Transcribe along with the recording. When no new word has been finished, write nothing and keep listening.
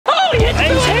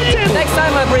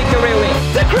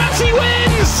Degrassi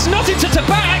wins! Not into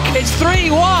back, it's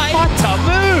 3 wide. What a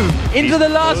move! Into the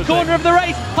last corner of the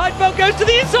race. Heidfeld goes to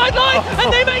the inside line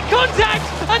and they make contact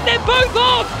and they're both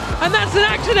off. And that's an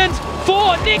accident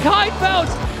for Nick Heidfeld.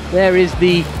 There is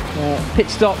the pit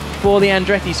stop for the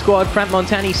Andretti squad. Frank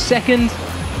Montani second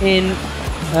in.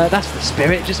 That's the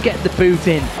spirit, just get the boot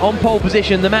in. On pole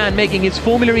position, the man making his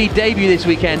Formula E debut this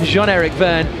weekend, Jean-Eric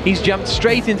Vergne. He's jumped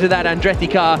straight into that Andretti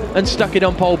car and stuck it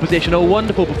on pole position. A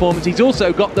wonderful performance. He's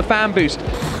also got the fan boost.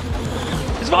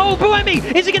 Oh, Buemi,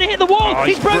 is he going to hit the wall? Oh,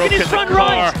 he's broken his front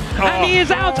right, and he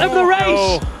is out of the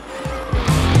race.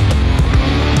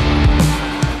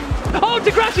 Oh,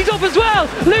 Degrassi's off as well.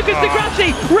 Lucas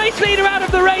Degrassi, race leader, out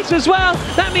of the race as well.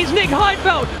 That means Nick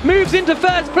Heidfeld moves into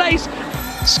first place.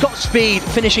 Scott Speed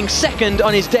finishing second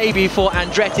on his debut for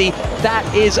Andretti. That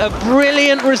is a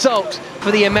brilliant result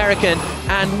for the American,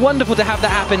 and wonderful to have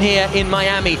that happen here in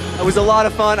Miami. It was a lot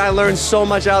of fun. I learned so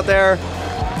much out there.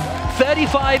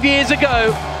 35 years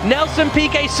ago, Nelson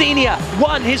Piquet Sr.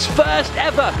 won his first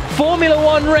ever Formula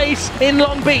One race in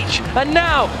Long Beach. And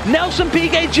now, Nelson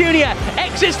Piquet Jr.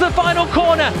 exits the final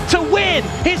corner to win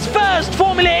his first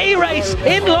Formula E race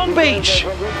in Long Beach.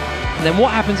 And then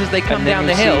what happens is they come down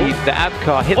the hill. The AB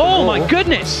car hit the wall. Oh my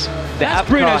goodness! That's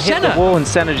Bruno Senna. Hit the wall and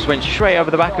Senna just went straight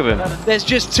over the back of him. There's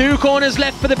just 2 corners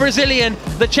left for the Brazilian.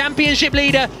 The championship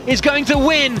leader is going to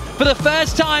win for the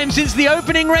first time since the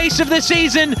opening race of the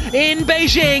season in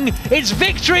Beijing. It's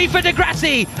victory for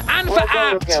Degrassi and for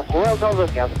Abt.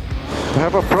 I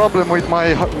have a problem with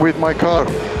my car.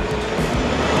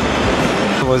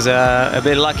 Was a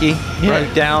bit lucky.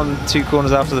 Broke down 2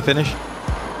 corners after the finish.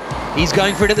 He's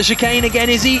going for it at the chicane again,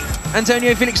 is he?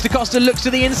 Antonio Felix da Costa looks to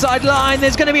the inside line.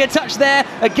 There's going to be a touch there.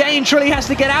 Again, Trulli has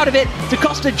to get out of it. Da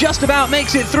Costa just about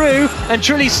makes it through, and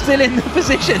Trulli's still in the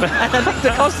position. And I think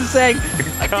da Costa's saying,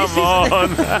 come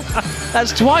on.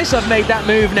 That's twice I've made that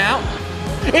move now.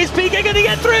 Is Piquet going to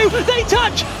get through? They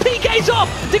touch. Piquet's off.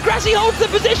 Degrassi holds the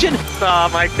position. Oh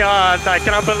my God, I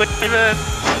cannot believe it.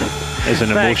 There's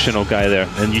an emotional guy there,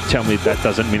 and you tell me that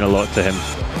doesn't mean a lot to him.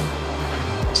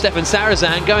 Stefan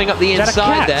Sarazan going up the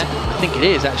inside there. I think it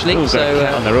is actually. Ooh, so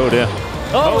on the road, yeah.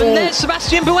 Oh, and there's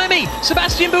Sebastian Buemi.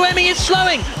 Sebastian Buemi is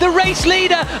slowing, the race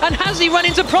leader, and has he run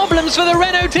into problems for the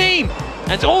Renault team?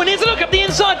 And here's a look up the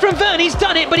inside from Vergne. He's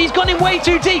done it, but he's gone in way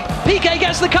too deep. Piquet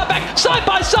gets the cutback, side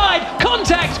by side,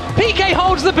 contact. Piquet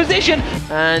holds the position,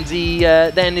 and he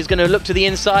then is going to look to the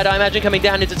inside, I imagine, coming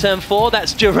down into turn 4.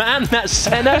 That's Duran, that's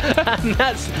Senna, and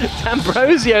that's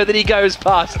D'Ambrosio that he goes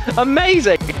past.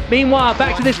 Amazing. Meanwhile,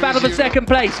 back to this battle for second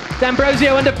place.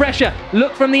 D'Ambrosio under pressure.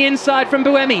 Look from the inside from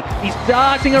Buemi. He's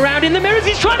darting around in the mirrors.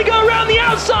 He's trying to go around the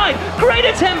outside. Great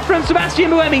attempt from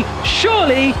Sebastian Buemi.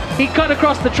 Surely he cut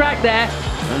across the track there.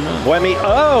 Buemi,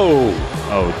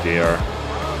 oh dear.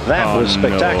 That was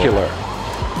spectacular.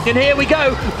 No. And here we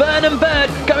go, Vergne and Bird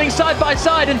going side by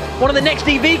side, and one of the next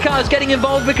EV cars getting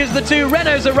involved because the 2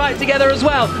 Renaults are right together as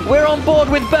well. We're on board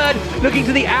with Bird, looking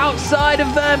to the outside of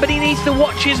Vergne, but he needs to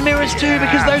watch his mirrors too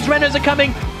because those Renaults are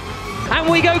coming. And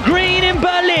we go green in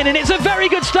Berlin, and it's a very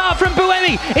good start from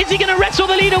Buemi. Is he going to wrestle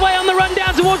the lead away on the run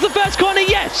down towards the first corner?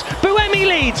 Yes, Buemi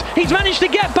leads. He's managed to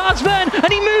get past Vergne,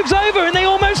 and he moves over, and they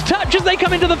almost touch as they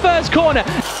come into the first corner.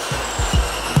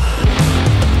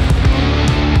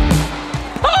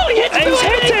 Oh, he hits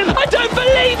Buemi! I don't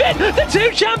believe it! The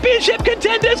 2 championship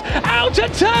contenders out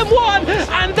at turn 1,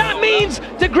 and that means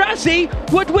Degrassi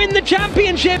would win the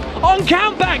championship on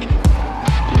countback.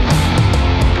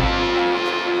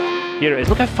 Here it is.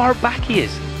 Look how far back he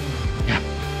is. Yeah.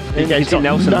 You can see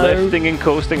Nelson lifting and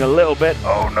coasting a little bit.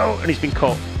 Oh no! And he's been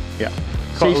caught. Yeah.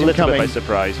 Caught a little bit by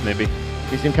surprise, maybe.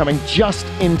 He's been coming just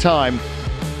in time.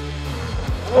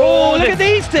 Oh, look at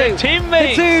these 2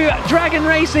 teammates. The 2 Dragon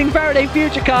Racing Faraday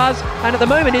Future cars, and at the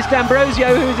moment it's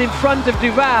D'Ambrosio who's in front of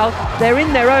Duval. They're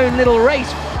in their own little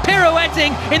race,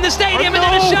 pirouetting in the stadium, and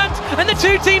then a shunt, and the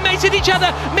 2 teammates hit each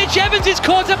other. Mitch Evans is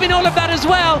caught up in all of that as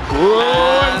well.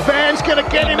 And Vergne's going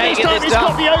to get him this time. He's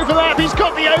got the overlap. He's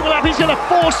going to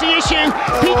force the issue.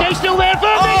 Piquet's still there.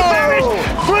 Vergne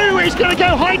through. He's going to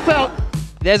go Heidfeld.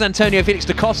 There's Antonio Felix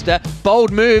da Costa,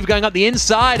 bold move going up the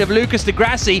inside of Lucas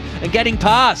Degrassi and getting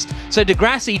past. So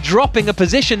Degrassi dropping a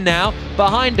position now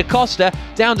behind da Costa,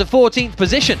 down to 14th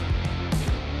position.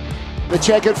 The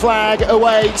checkered flag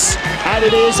awaits, and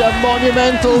it is a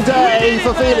monumental day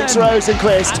for Felix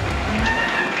Rosenqvist.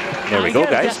 There we go,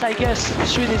 guys. Just I guess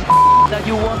Sweden that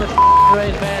you won the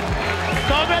race, man.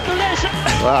 Congratulations!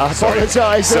 Well, I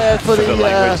apologise for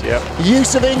the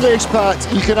use of English, but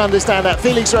you can understand that.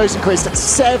 Felix Rosenqvist,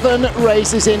 7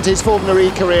 races into his Formula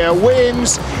E career,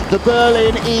 wins the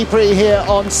Berlin E-Prix here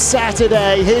on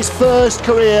Saturday, his first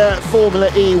career Formula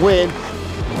E win.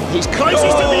 He's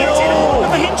closest to the exit. The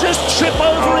Mahindras trip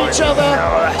over each other.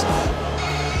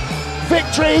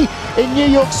 Victory in New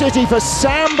York City for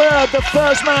Sam Bird, the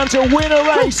first man to win a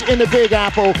race in the Big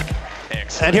Apple.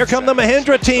 And here come the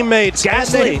Mahindra teammates.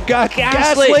 Gasly.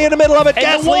 Gasly in the middle of it.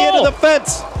 Gasly into the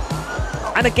fence.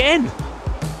 And again.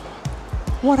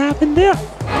 What happened there?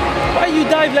 Why you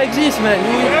dive like this, man?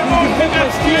 You broke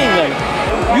my steering, man.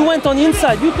 You went on the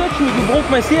inside, you touched me, you broke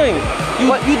my steering.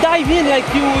 You dive in like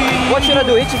you... What should I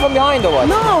do? Hit you from behind or what?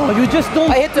 No, you just don't...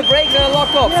 I hit the brakes and I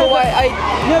locked off, so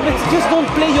Yeah, but just don't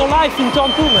play your life in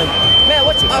turn 2, man. Man,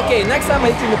 okay, next time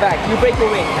I hit you in the back, you break your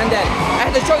wing, and then I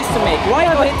had a choice to make, right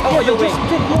or hit your wing? Just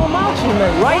take your margin,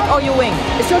 man. Right or your wing?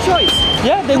 It's your choice.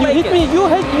 Yeah, then you hit me, you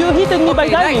hit me by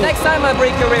diving. Next time I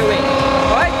break your rear wing,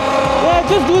 alright? Yeah,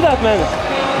 just do that, man.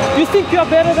 You think you're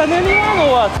better than anyone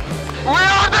or what? We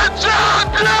are the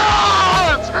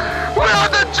champions! We are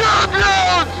the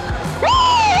champions!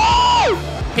 Woo!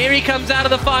 Here he comes out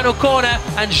of the final corner,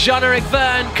 and Jean-Eric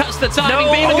Verne cuts the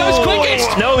timing beam and goes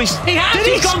quickest. No, He's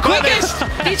gone quickest.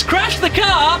 He's crashed the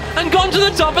car and gone to the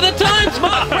top of the times.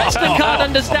 Mark Preston can't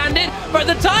understand it, but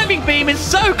the timing beam is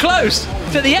so close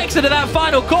to the exit of that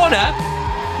final corner,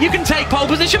 you can take pole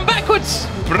position backwards.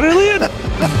 Brilliant.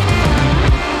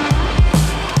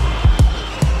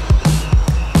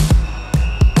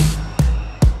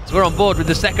 We're on board with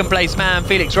the second place man,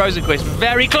 Felix Rosenqvist,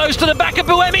 very close to the back of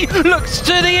Buemi, looks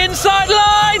to the inside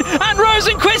line, and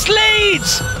Rosenqvist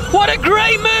leads! What a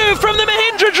great move from the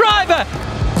Mahindra driver!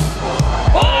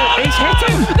 Oh, he's hit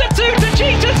him! The two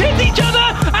Tachitas hit each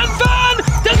other, and Verne,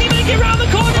 does he make it round the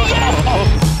corner yet?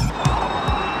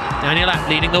 Daniel Abt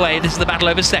leading the way, this is the battle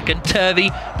over second, Turvey,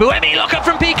 Buemi, lock up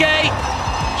from Piquet,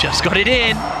 just got it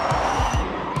in.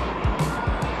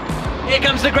 Here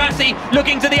comes Degrassi,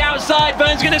 looking to the outside,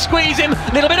 Verne's going to squeeze him,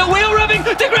 little bit of wheel rubbing,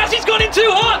 Degrassi's gone in too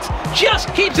hot,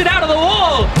 just keeps it out of the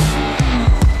wall.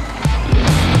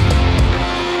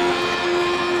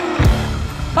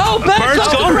 Oh, Bird's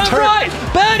off the front right,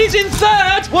 Bird is in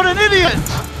third. What an idiot!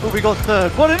 Oh, we got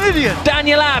third. What an idiot!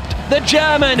 Daniel Abt, the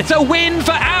German, it's a win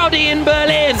for Audi in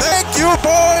Berlin. Thank you,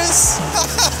 boys!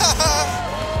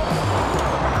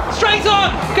 Straight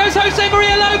on goes Jose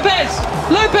Maria Lopez.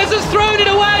 Lopez has thrown it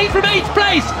away from 8th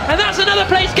place, and that's another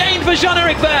place gained for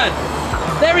Jean-Eric Verne.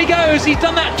 There he goes, he's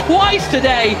done that twice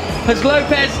today. Has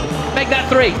Lopez make that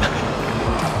 3?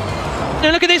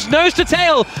 Now look at this, nose to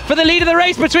tail for the lead of the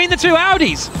race between the two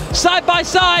Audis. Side by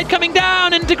side, coming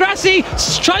down, and Degrassi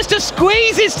tries to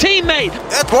squeeze his teammate.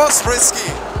 That was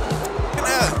risky.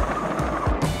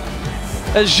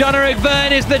 As Jean-Eric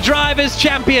Verne is the driver's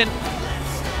champion.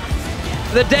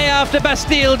 The day after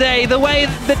Bastille Day, the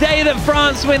day that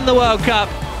France win the World Cup,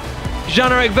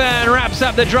 Jean-Eric Verne wraps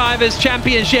up the Drivers'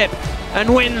 Championship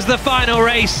and wins the final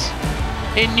race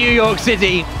in New York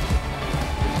City.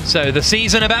 So the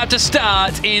season about to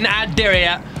start in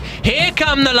Addiria. Here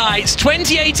come the lights,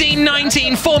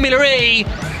 2018-19 Formula E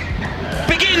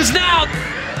begins now.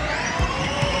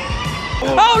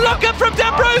 Oh, lock up from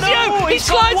D'Ambrosio, he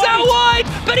slides out wide,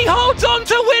 but he holds on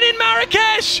to win in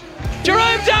Marrakesh.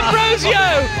 Jerome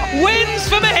D'Ambrosio wins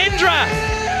for Mahindra.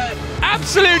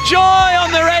 Absolute joy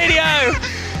on the radio.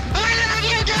 I love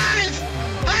you guys!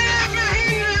 I love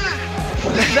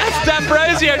Mahindra! That's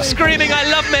D'Ambrosio screaming, I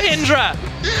love Mahindra.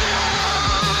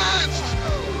 Yes!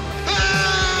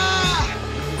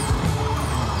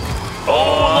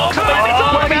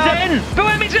 Buemi's in!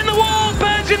 Buemi's in the wall,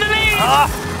 Bird's in the lead.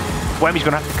 Buemi's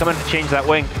going to have to come in to change that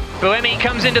wing. Buemi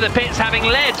comes into the pits having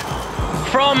led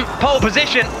from pole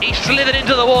position. He slithered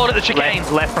into the wall at the chicane.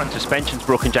 Left front suspension's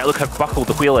broken, Jack. Look how buckled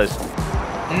the wheel is.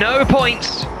 No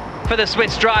points for the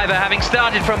Swiss driver, having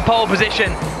started from pole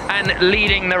position and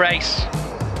leading the race.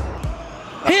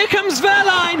 Here comes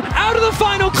Verline out of the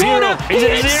final corner. He's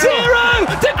at zero.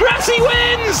 Degrassi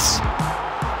wins.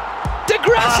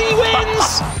 Degrassi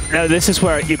wins. Now this is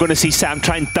where you're going to see Sam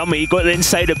try and dummy, go to the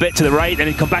inside a bit to the right, and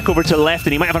then come back over to the left,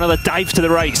 and he might have another dive to the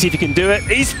right. See if he can do it.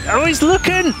 He's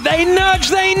looking. They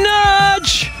nudge.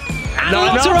 And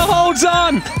Lotterer holds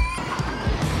on.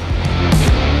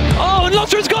 Oh, and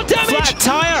Lotterer's got damage. Flat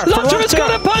tire. Lotterer's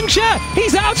got a puncture.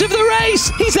 He's out of the race.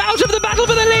 He's out of the battle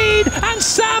for the lead. And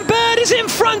Sam Bird is in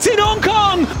front in Hong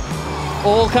Kong.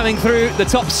 All coming through the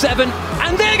top 7.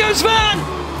 And there goes Verne.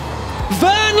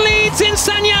 Verne leads in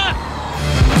Sanya.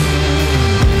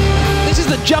 This is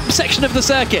the jump section of the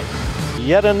circuit.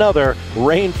 Yet another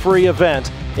rain-free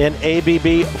event in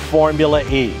ABB Formula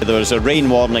E. There's a rain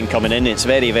warning coming in. It's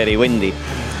very, very windy.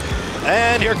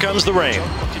 And here comes the rain.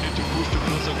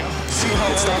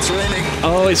 It starts raining.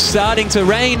 Oh, it's starting to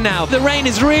rain now. The rain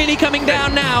is really coming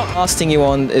down now. Last thing you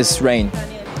want is rain.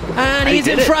 And he's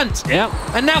in front. Yeah.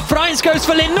 And now Freins goes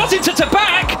for Lynn, not into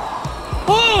Tabak.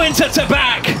 Oh, into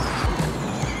Tabak.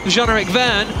 Jean-Eric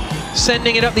Verne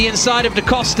sending it up the inside of Da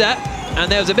Costa. And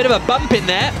there was a bit of a bump in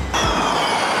there.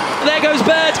 There goes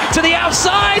Bird to the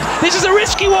outside. This is a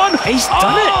risky one. He's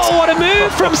done it. Oh, what a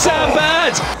move from Sam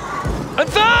Bird. And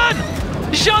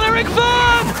Verne! Jean-Eric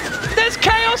Verne! There's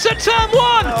chaos at turn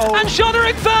 1. And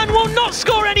Jean-Eric Verne will not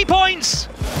score any points.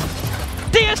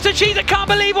 DS Techeetah can't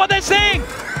believe what they're saying.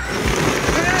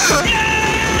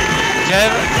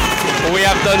 Jeff, we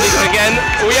have done it again.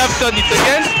 We have done it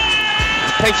again.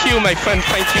 Thank you, my friend.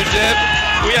 Thank you, Jeff.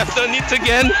 We have done it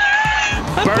again.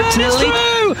 And Bird is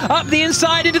through! Up the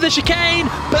inside into the chicane.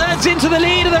 Bird's into the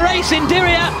lead of the race in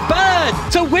Diriyah.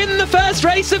 Bird to win the first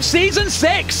race of season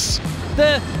 6.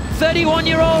 The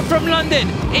 31-year-old from London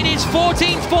in his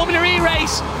 14th Formula E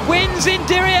race wins in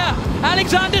Diriyah.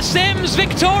 Alexander Sims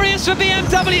victorious for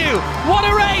BMW. What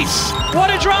a race! What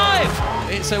a drive!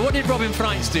 So what did Robin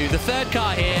Freins do? The third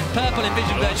car here, purple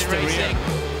Envision Virgin Racing.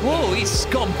 Whoa, he's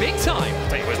gone big time. I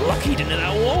think he was lucky, didn't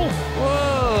that wall?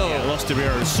 Whoa! Yeah, lost the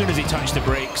rear as soon as he touched the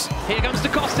brakes. Here comes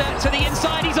Da Costa to the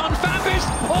inside, he's on fan boost.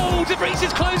 Oh, De Vries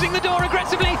is closing the door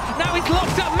aggressively. Now he's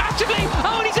locked up massively.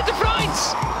 Oh, and he's into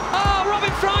Freins. Oh,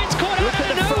 Robin Freins caught out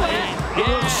of nowhere. It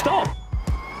won't stop.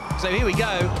 So here we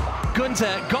go.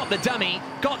 Gunter got the dummy,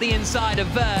 got the inside of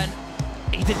Verne.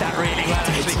 He did that really well.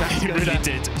 He really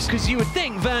did. Because you would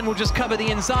think Verne will just cover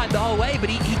the inside the whole way, but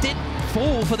he did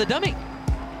fall for the dummy.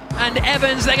 And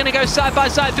Evans, they're going to go side by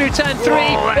side through turn 3.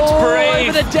 Brave.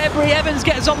 Over the debris, Evans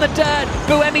gets on the dirt.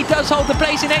 Buemi does hold the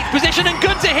place in 8th position, and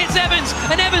Gunter hits Evans,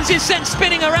 and Evans is sent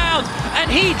spinning around, and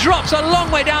he drops a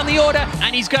long way down the order,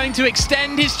 and he's going to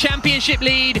extend his championship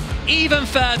lead even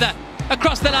further.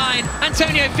 Across the line,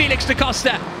 Antonio Felix da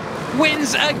Costa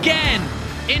wins again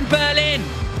in Berlin.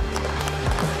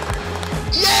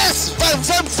 Yes!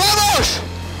 Vamos!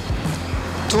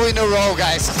 2 in a row,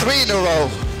 guys. 3 in a row.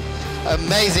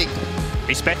 Amazing.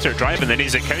 He's better at driving than he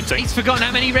is at counting. He's forgotten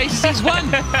how many races he's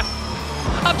won.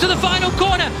 Up to the final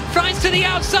corner. Freins to the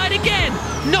outside again.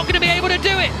 Not going to be able to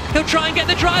do it. He'll try and get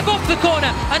the drive off the corner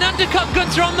and undercut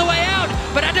Gunter on the way out.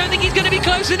 But I don't think he's going to be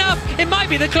close enough. It might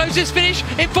be the closest finish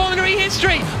in Formula E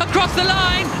history. Across the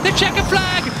line, the checker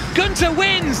flag. Gunter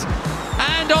wins.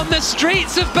 And on the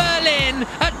streets of Berlin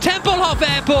at Tempelhof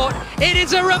Airport, it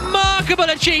is a remarkable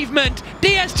achievement.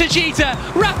 DS Techeetah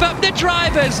wrap up the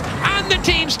drivers and the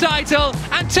team's title.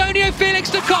 Antonio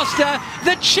Felix da Costa,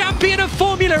 the champion of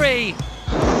Formula E.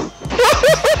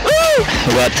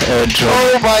 What a joy.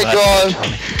 Oh my god.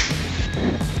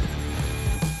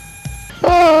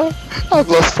 I'm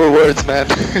lost for words, man.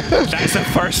 That's the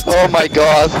first. Oh my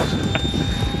god.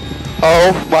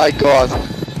 Oh my god.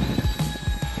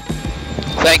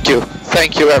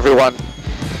 Thank you everyone.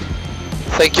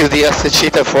 Thank you DS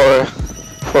Techeetah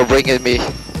for bringing me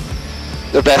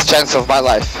the best chance of my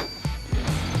life.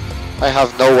 I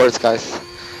have no words, guys.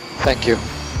 Thank you.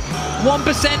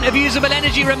 1% of usable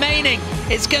energy remaining.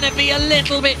 It's going to be a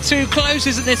little bit too close,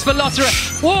 isn't this, for Lotterer?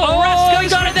 Whoa, Rast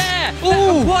goes for it there.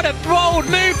 What a bold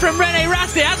move from René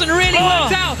Rast. It hasn't really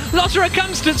worked out. Lotterer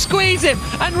comes to squeeze him,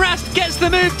 and Rast gets the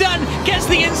move done, gets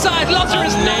the inside.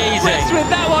 Lotterer's not impressed with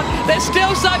that one. They're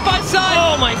still side by side.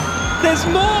 Oh my. There's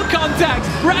more contact.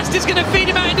 Rast is going to feed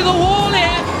him out into the wall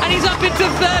here, and he's up into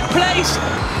 3rd place.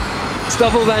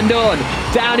 Stoffel Van Dorn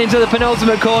down into the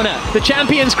penultimate corner. The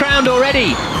champions crowned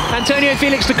already. Antonio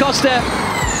Felix da Costa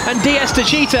and DS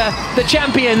Techeetah, the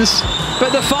champions.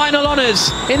 But the final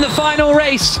honours in the final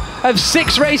race of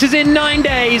 6 races in 9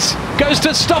 days goes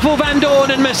to Stoffel Van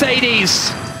Dorn and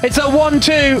Mercedes. It's a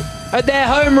 1-2 at their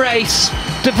home race.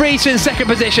 De Vries in 2nd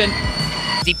position.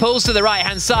 He pulls to the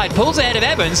right-hand side, pulls ahead of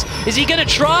Evans. Is he going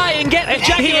to try and get the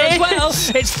Jaguar as well?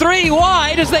 It's 3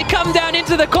 wide as they come down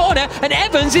into the corner, and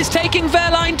Evans is taking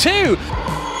Verline too.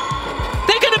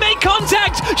 They're going to make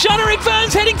contact. Jean-Eric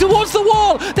Verne's heading towards the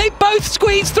wall. They both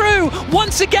squeeze through.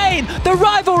 Once again, the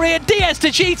rivalry at DS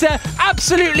Techeetah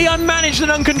absolutely unmanaged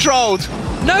and uncontrolled.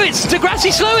 No, it's De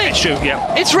Grassi slowing.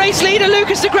 It's race leader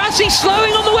Lucas De Grassi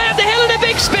slowing on the way up the hill in a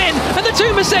big spin, and the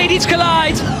 2 Mercedes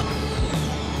collide.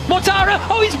 Mortara,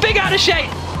 oh, he's big out of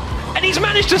shape. And he's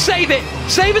managed to save it.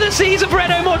 Save the seas of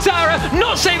Renault Mortara,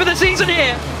 not save the season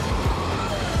here.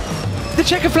 The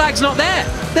checker flag's not there.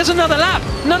 There's another lap.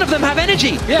 None of them have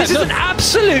energy. This is an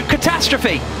absolute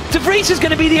catastrophe. De Vries is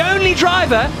going to be the only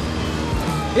driver.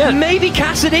 Yeah. Maybe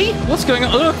Cassidy. What's going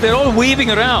on? Look, they're all weaving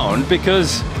around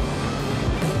because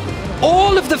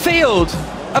all of the field,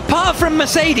 apart from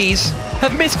Mercedes,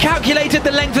 have miscalculated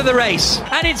the length of the race.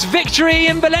 And it's victory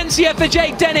in Valencia for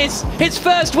Jake Dennis, his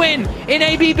first win in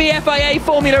ABB FIA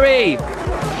Formula E.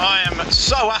 I am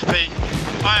so happy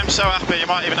I am so happy. You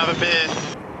might even have a beer.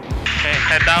 Okay,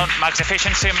 head down, max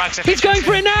efficiency, max efficiency. He's going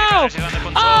for it now!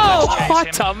 Oh,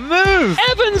 what a move!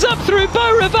 Evans up through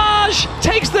Beau Rivage,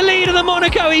 takes the lead of the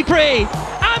Monaco E-Prix.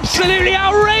 Absolutely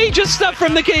outrageous stuff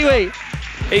from the Kiwi.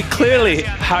 He clearly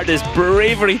had his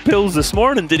bravery pills this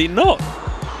morning, did he not?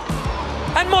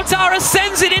 And Mortara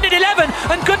sends it in at 11,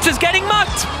 and Gunter's getting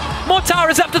mucked.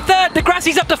 Mortara's up to 3rd, De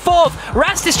Grassi's up to 4th.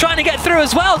 Rast is trying to get through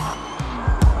as well.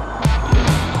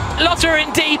 Lotter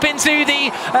in deep into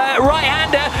the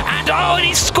right-hander, and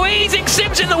he's squeezing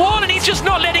Sims in the wall, and he's just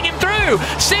not letting him through.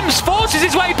 Sims forces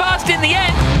his way past in the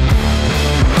end.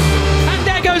 And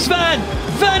there goes Vern.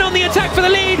 Vern on the attack for the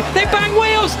lead. They bang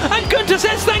wheels, and Gunter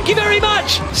says thank you very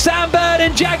much. Sam Bird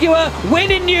and Jaguar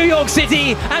win in New York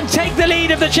City and take the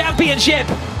lead of the championship.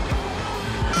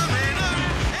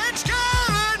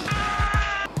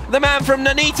 The man from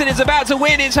Nuneaton is about to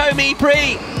win his home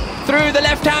E-Prix. Through the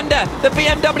left-hander, the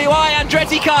BMW I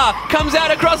Andretti car comes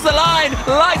out across the line,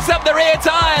 lights up the rear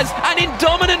tyres, and in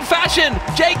dominant fashion,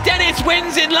 Jake Dennis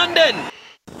wins in London.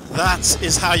 That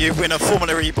is how you win a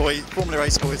Formula Race,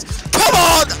 boys. Come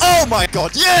on! Oh my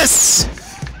God, yes!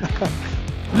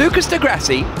 Lucas Di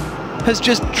Grassi has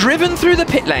just driven through the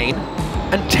pit lane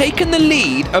and taken the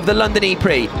lead of the London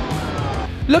E-Prix.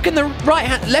 Look in the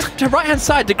left to right-hand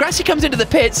side, Di Grassi comes into the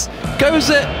pits,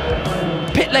 goes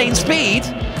at pit lane speed.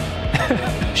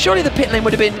 Surely the pit lane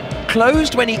would have been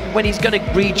closed when he's going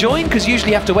to rejoin, because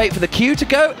usually you have to wait for the queue to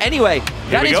go. Anyway,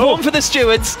 that is one for the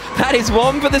stewards. That is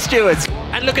one for the stewards.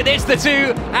 And look at this, the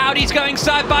two Audis going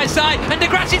side by side, and Di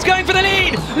Grassi's going for the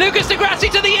lead. Lucas Di Grassi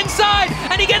to the inside,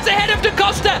 and he gets ahead of Da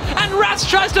Costa, and Rast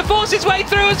tries to force his way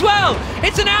through as well.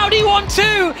 It's an Audi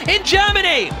 1-2 in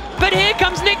Germany. But here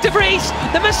comes Nick de Vries,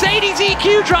 the Mercedes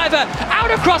EQ driver,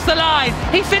 out across the line.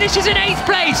 He finishes in 8th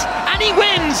place, and he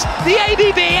wins the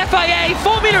ABB FIA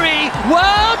Formula E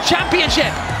World Championship.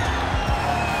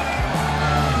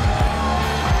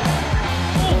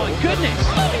 Oh my goodness.